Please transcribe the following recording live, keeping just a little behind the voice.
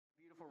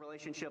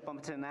relationship up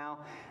until now,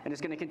 and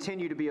it's going to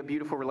continue to be a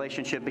beautiful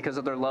relationship because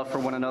of their love for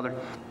one another.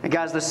 And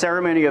guys, the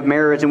ceremony of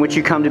marriage in which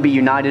you come to be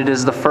united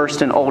is the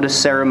first and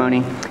oldest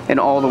ceremony in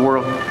all the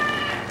world.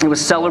 It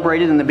was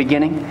celebrated in the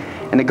beginning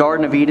in the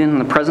Garden of Eden in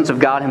the presence of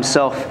God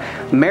himself.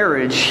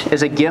 Marriage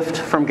is a gift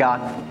from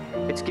God.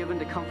 It's given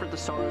to comfort the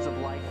sorrows of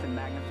life and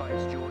magnify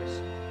its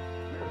joys.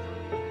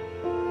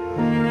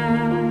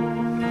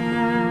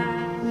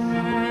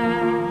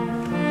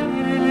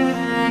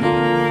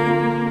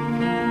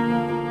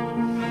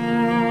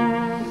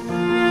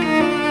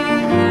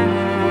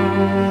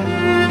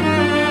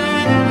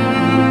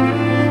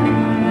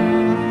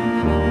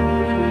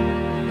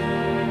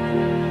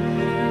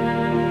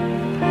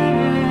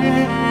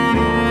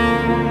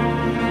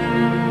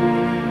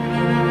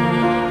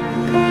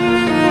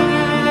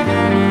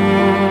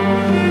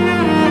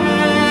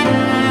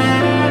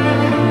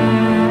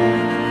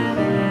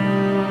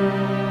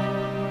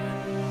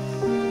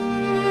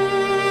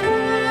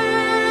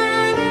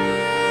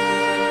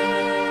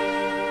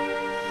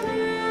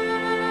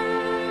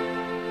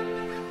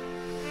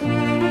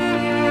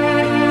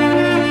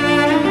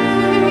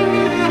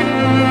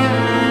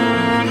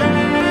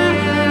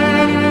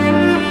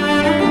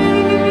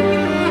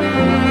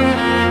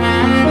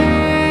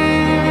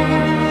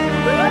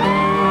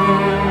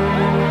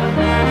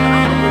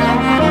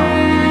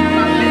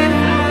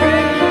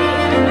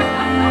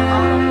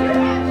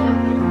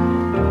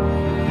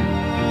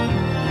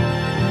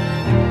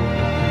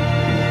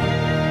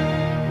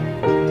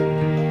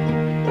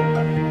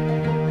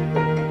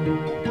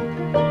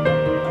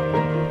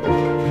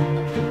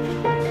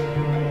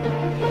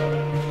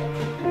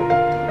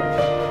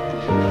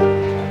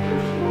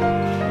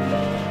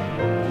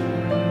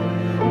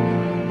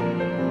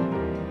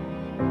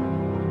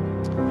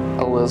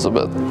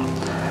 Elizabeth,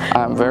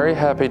 I'm very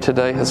happy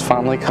today has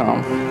finally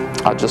come.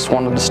 I just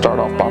wanted to start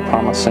off by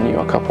promising you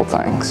a couple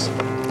things.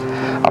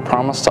 I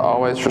promise to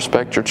always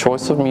respect your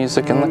choice of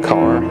music in the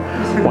car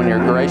when you're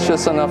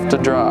gracious enough to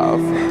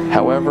drive.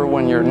 However,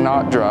 when you're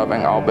not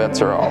driving, all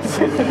bets are off.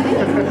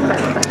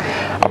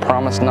 I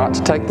promise not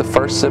to take the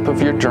first sip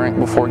of your drink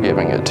before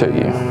giving it to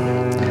you.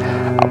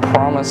 I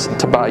promise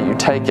to buy you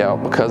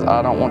takeout because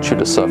I don't want you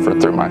to suffer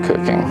through my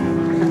cooking.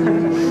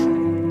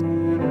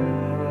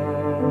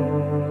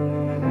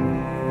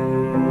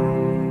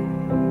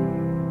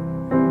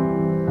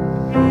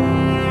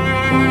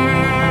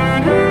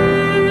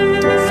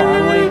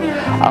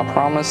 I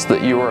promise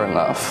that you are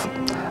enough.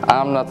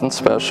 I'm nothing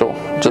special,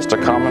 just a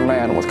common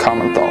man with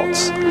common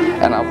thoughts,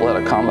 and I've led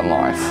a common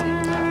life.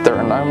 There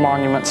are no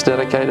monuments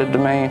dedicated to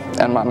me,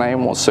 and my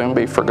name will soon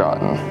be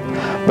forgotten.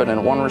 But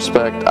in one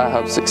respect, I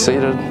have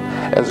succeeded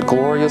as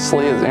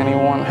gloriously as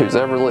anyone who's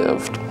ever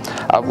lived.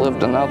 I've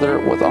lived another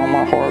with all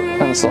my heart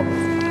and soul,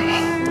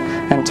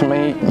 and to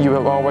me, you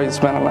have always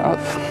been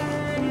enough.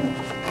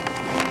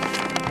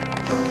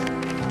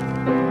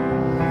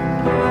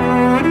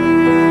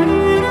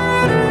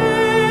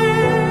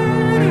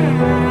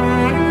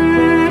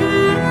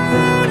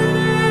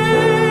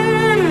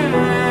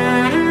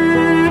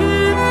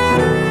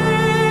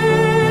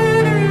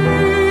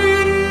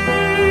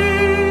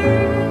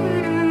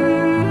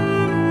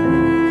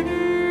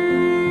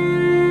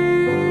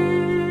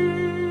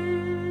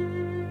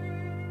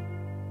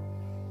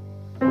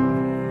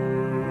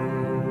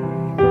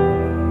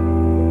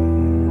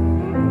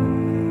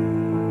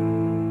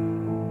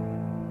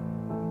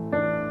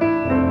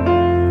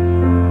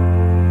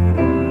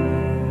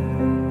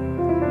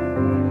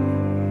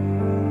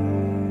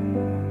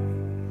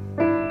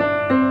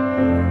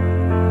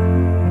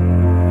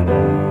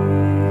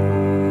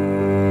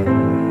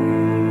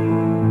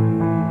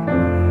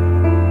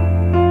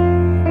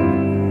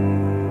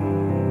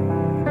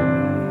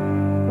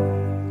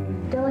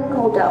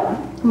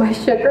 My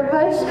sugar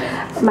bush,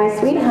 my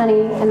sweet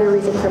honey, and the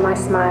reason for my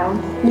smile.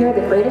 You are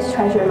the greatest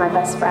treasure and my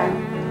best friend.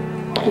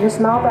 Your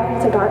smile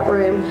brightens a dark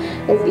room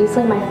is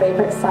easily my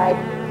favorite sight.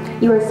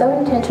 You are so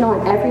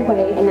intentional in every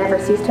way and never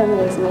cease to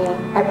amaze me.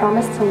 I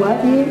promise to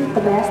love you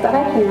the best that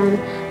I can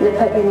and to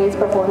put your needs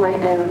before my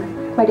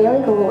own. My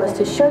daily goal is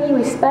to show you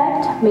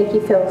respect, make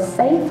you feel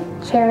safe,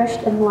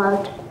 cherished, and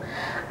loved.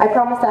 I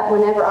promise that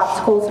whenever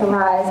obstacles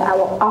arise, I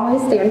will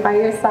always stand by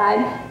your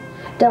side.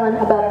 Dillon,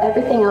 above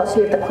everything else,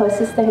 you are the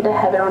closest thing to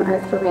heaven on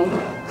earth for me.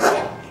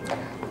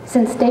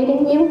 Since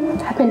dating you,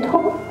 I've been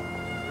told.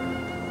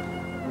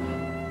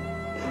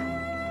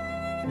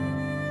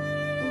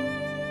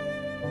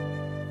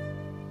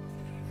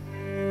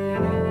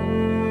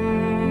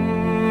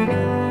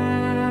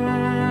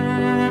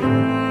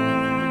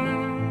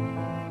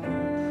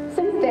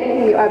 Since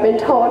dating you, I've been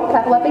told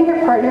that loving your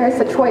partner is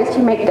a choice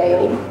you make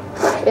daily.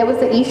 It was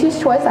the easiest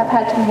choice I've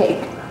had to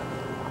make.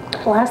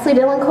 Lastly,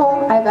 Dillon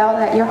Cole, I vow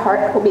that your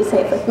heart will be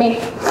safe with me.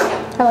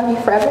 I love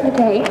you forever and a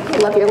day. I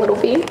love your little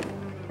bee.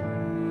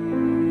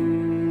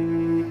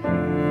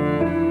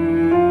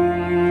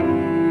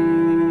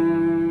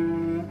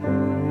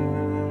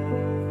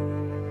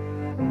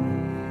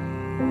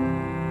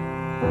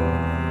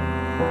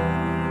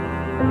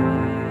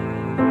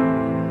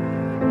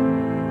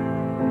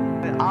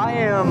 I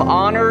am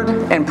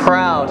honored and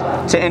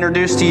proud to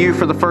introduce to you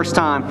for the first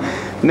time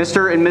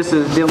Mr. and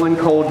Mrs. Dillon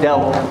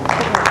Cole-Dell.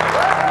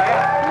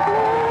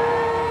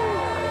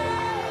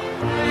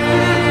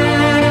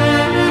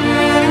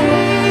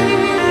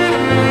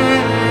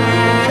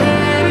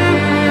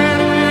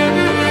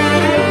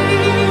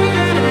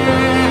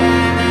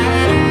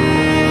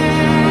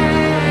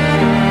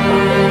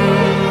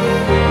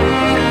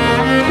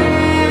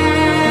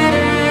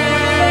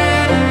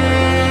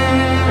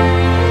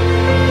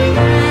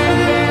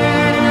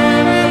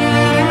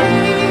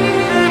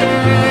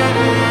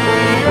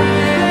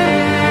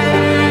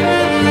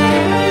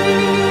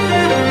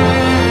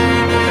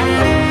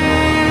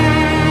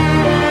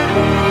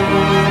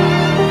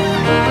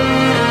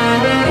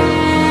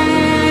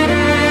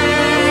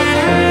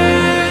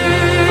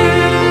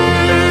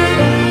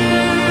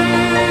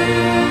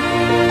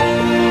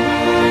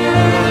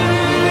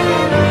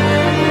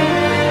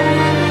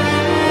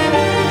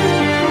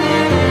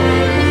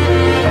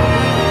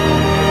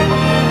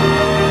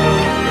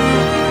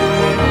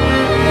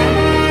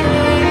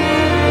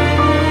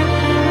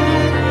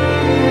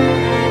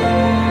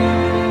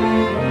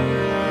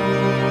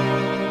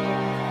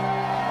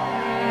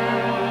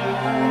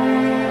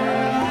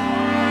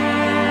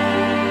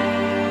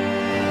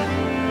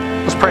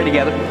 Let's pray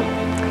together.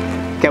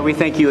 God, we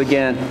thank you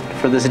again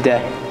for this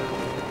day,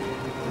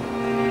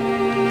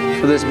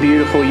 for this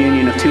beautiful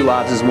union of two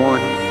lives as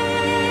one.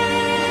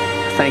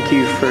 Thank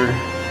you for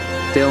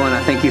Dillon.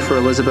 I thank you for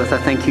Elizabeth. I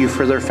thank you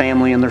for their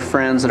family and their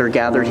friends that are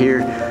gathered here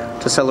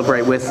to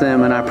celebrate with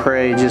them. And I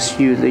pray just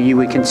that you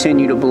would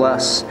continue to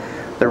bless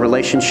their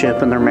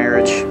relationship and their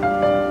marriage.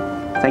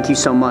 Thank you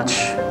so much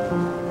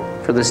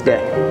for this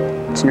day.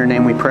 It's in your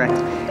name we pray.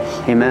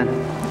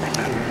 Amen.